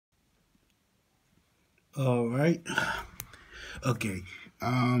All right. Okay.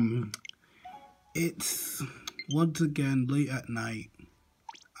 It's once again late at night.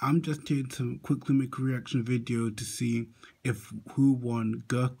 I'm just here to quickly make a reaction video to see if who won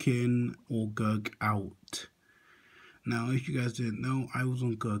Gherkin or Gherk out. Now, if you guys didn't know, I was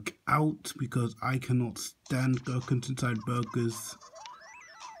on Gherk out because I cannot stand Gherkins inside burgers.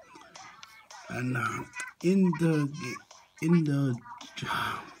 And in the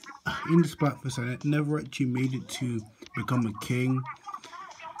Splatfest, I never actually made it to become a king.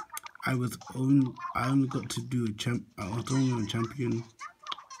 I only got to do I was only a champion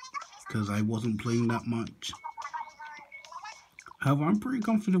because I wasn't playing that much. However, I'm pretty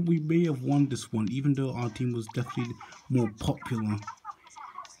confident we may have won this one, even though our team was definitely more popular.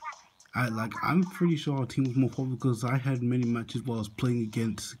 I'm pretty sure our team was more popular because I had many matches while I was playing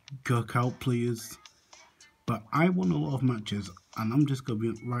against Gherk out players. But I won a lot of matches, and I'm just gonna be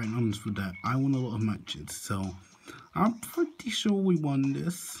right and honest with that. I won a lot of matches, so I'm pretty sure we won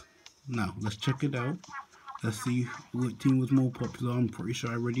this. Now, let's check it out. Let's see what team was more popular. I'm pretty sure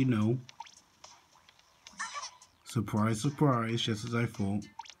I already know. Surprise, surprise, just as I thought.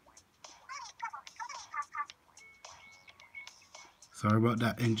 Sorry about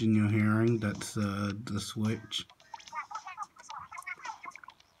that engine you're hearing. That's the switch.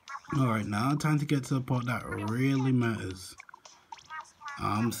 Alright, now time to get to the part that really matters.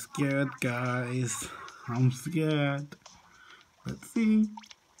 I'm scared, guys. I'm scared. Let's see.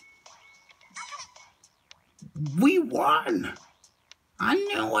 We won! I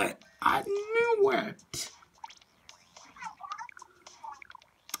knew it! I knew it!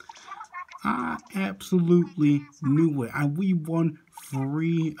 I absolutely knew it. And we won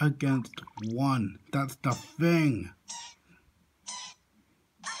 3 against 1. That's the thing.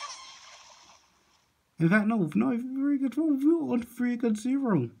 In fact, no, 3 against 1. We were on 3 against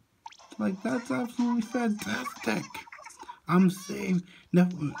 0. Like, that's absolutely fantastic. I'm saying,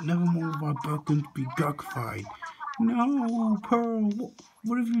 never more of our Gherkins be Gherkified. No, Pearl,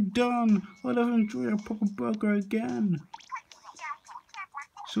 what have you done? I'll never enjoy a proper burger again.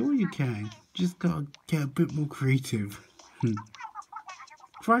 Sure you can. Just gotta get a bit more creative.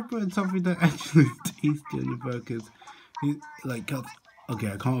 Try putting something that actually tastes in the burgers.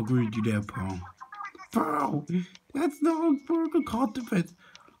 Okay, I can't agree with you there, Pearl. Pearl, that's not a burger condiment.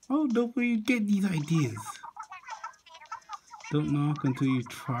 I don't know where you get these ideas. Don't knock until you've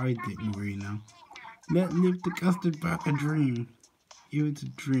tried it, Marina. Let live the custard burger dream. If it's a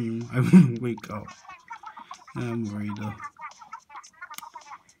dream, I wouldn't wake up. Marina.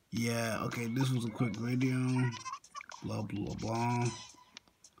 Yeah, okay, this was a quick video. Blah, blah, blah.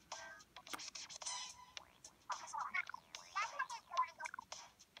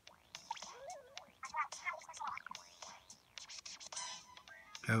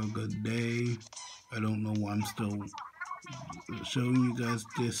 Have a good day. I don't know why I'm still showing you guys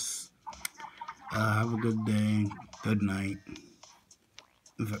this. Have a good day. Good night.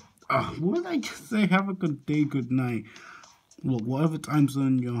 What did I just say? Have a good day. Good night. Look, whatever time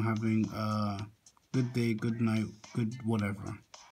zone you're having, good day, good night, good whatever.